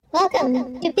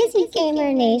Welcome to Busy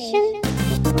Gamer Nation.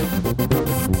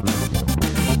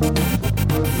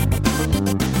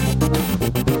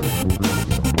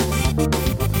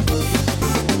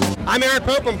 I'm Eric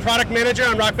Pope. I'm product manager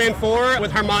on Rock Band 4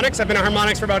 with Harmonix. I've been at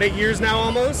Harmonix for about 8 years now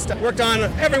almost. Worked on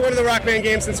every one of the Rock Band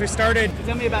games since we started.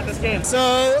 Tell me about this game.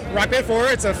 So, Rock Band 4,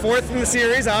 it's a fourth in the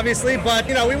series, obviously, but,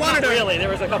 we wanted Not really, there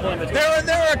was a couple in between.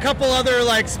 There were a couple other,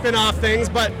 spin-off things,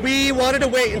 but we wanted to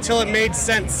wait until it made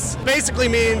sense. Basically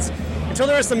means until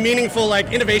there was some meaningful,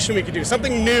 innovation we could do.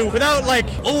 Something new without,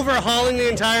 overhauling the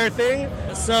entire thing.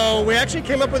 So we actually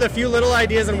came up with a few little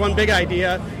ideas and one big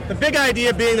idea. The big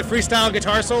idea being the freestyle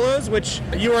guitar solos, which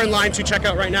you are in line to check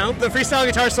out right now. The freestyle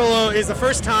guitar solo is the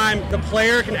first time the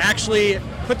player can actually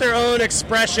put their own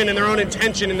expression and their own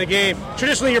intention in the game.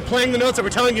 Traditionally, you're playing the notes that we're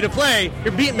telling you to play.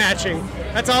 You're beat matching.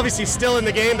 That's obviously still in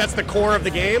the game. That's the core of the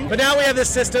game. But now we have this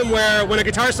system where when a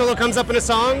guitar solo comes up in a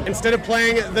song, instead of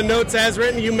playing the notes as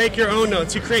written, you make your own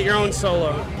notes. You create your own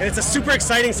solo. And it's a super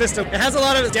exciting system. It has a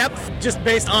lot of depth just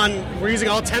based on we're using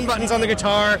all 10 buttons on the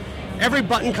guitar. Every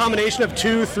button combination of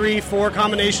 2, 3, 4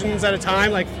 combinations at a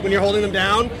time, when you're holding them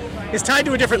down, is tied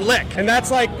to a different lick. And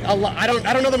that's a lot. I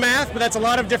don't know the math, but that's a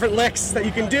lot of different licks that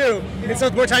you can do. And so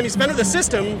the more time you spend with the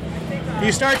system,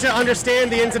 you start to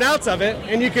understand the ins and outs of it,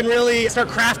 and you can really start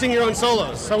crafting your own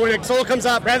solos. So when a solo comes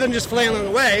up, rather than just flailing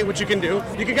away, which you can do,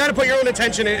 you can kind of put your own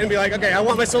attention in it and be like, okay, I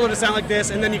want my solo to sound like this,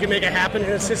 and then you can make it happen.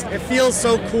 And it feels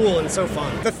so cool and so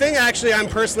fun. The thing actually I'm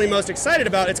personally most excited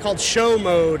about, it's called show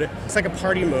mode. It's like a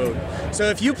party mode. So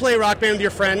if you play Rock Band with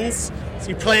your friends, so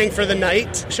you're playing for the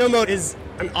night, show mode is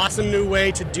an awesome new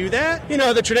way to do that.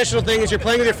 The traditional thing is you're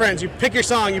playing with your friends. You pick your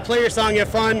song, you play your song, you have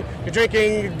fun, you're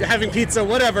drinking, having pizza,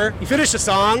 whatever. You finish the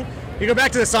song, you go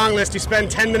back to the song list, you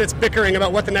spend 10 minutes bickering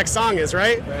about what the next song is,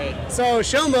 right? Right. So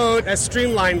show mode has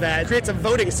streamlined that. It creates a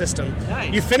voting system.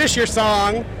 Nice. You finish your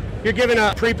song, you're given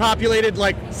a pre-populated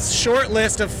short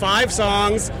list of 5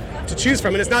 songs to choose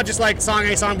from. And it's not just song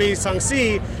A, song B, song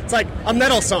C. It's like a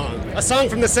metal song, a song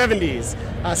from the 70s.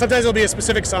 Sometimes it'll be a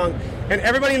specific song. And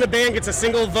everybody in the band gets a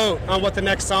single vote on what the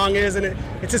next song is. And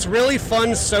it's this really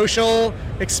fun social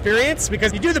experience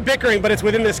because you do the bickering, but it's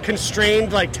within this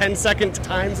constrained 10-second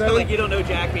time zone. You don't know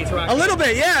Jack beats Rock. A little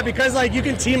bit, yeah, because you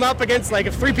can team up against,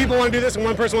 if 3 people want to do this and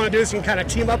 1 person want to do this, you can kind of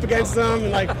team up against them.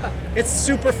 And it's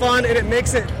super fun, and it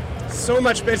makes it so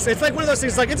much better. It's one of those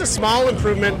things, it's a small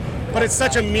improvement, but it's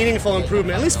such a meaningful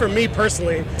improvement, at least for me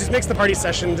personally. It just makes the party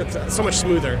session so much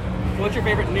smoother. What's your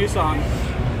favorite new song?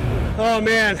 Oh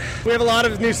man, we have a lot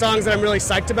of new songs that I'm really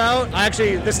psyched about.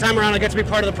 This time around I get to be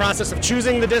part of the process of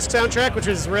choosing the disc soundtrack, which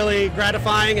is really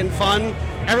gratifying and fun.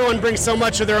 Everyone brings so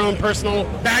much of their own personal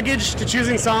baggage to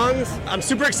choosing songs. I'm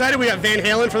super excited. We got Van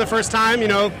Halen for the first time.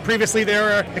 Previously they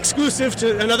were exclusive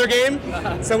to another game.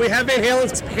 So we have Van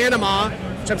Halen's Panama,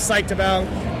 which I'm psyched about.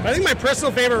 I think my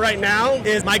personal favorite right now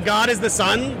is My God is the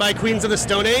Sun by Queens of the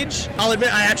Stone Age. I'll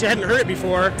admit I actually hadn't heard it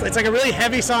before. It's a really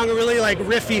heavy song, a really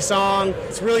riffy song.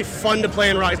 It's really fun to play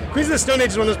in rock. Queens of the Stone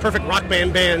Age is one of those perfect rock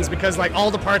band bands because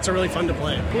all the parts are really fun to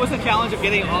play. What was the challenge of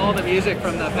getting all the music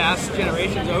from the past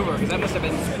generations over? Because that must have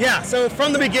been... Yeah, so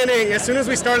from the beginning, as soon as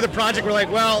we started the project, we're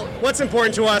well, what's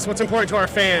important to us? What's important to our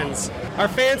fans? Our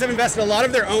fans have invested a lot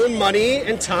of their own money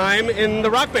and time in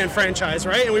the Rock Band franchise,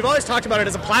 right? And we've always talked about it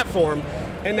as a platform.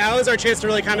 And now is our chance to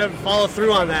really kind of follow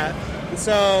through on that. And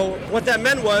so what that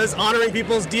meant was honoring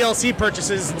people's DLC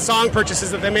purchases and song purchases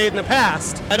that they made in the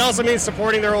past. It also means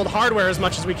supporting their old hardware as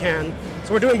much as we can.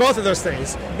 So we're doing both of those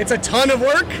things. It's a ton of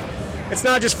work. It's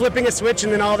not just flipping a switch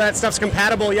and then all that stuff's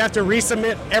compatible. You have to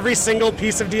resubmit every single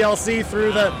piece of DLC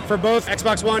for both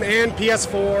Xbox One and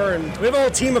PS4. And we have a whole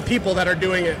team of people that are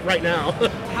doing it right now.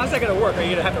 How's that going to work? Are you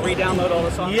going to have to re-download all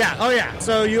the songs? Yeah, oh yeah.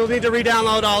 So you'll need to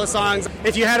re-download all the songs.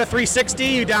 If you had a 360,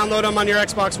 you download them on your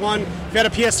Xbox One. If you had a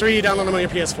PS3, you download them on your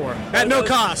PS4. At no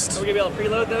cost. Are we going to be able to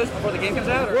preload those before the game comes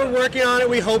out? Or? We're working on it.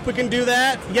 We hope we can do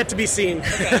that. Yet to be seen.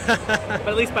 Okay. But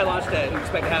at least by launch day, you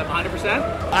expect to have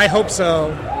 100%? I hope so.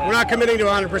 We're not committing to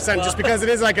 100% just because it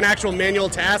is an actual manual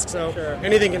task, so Sure.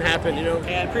 Anything can happen,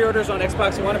 And pre-orders on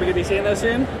Xbox One, are we going to be seeing those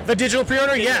soon? The digital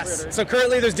pre-order, yes. Pre-order. So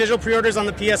currently there's digital pre-orders on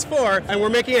the PS4, and we're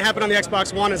making it happen on the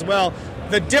Xbox One as well.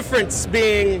 The difference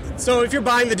being, so if you're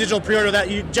buying the digital pre-order, that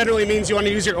generally means you want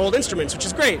to use your old instruments, which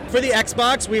is great. For the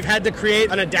Xbox, we've had to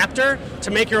create an adapter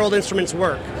to make your old instruments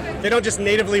work. They don't just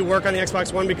natively work on the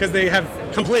Xbox One because they have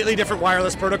completely different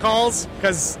wireless protocols,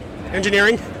 because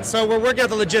engineering. So we're working out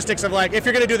the logistics of if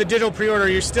you're going to do the digital pre-order,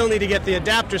 you still need to get the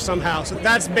adapter somehow. So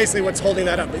that's basically what's holding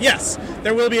that up. But yes,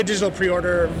 there will be a digital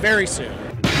pre-order very soon.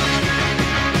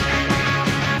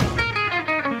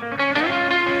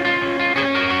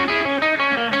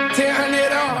 Tearing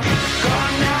it up,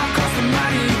 gone now, 'cause the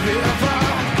money river.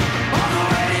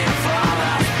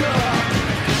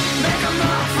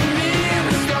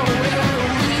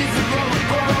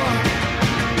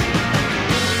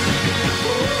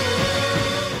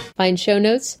 Find show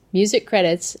notes, music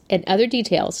credits, and other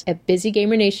details at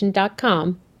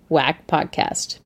busygamernation.com/WAC podcast.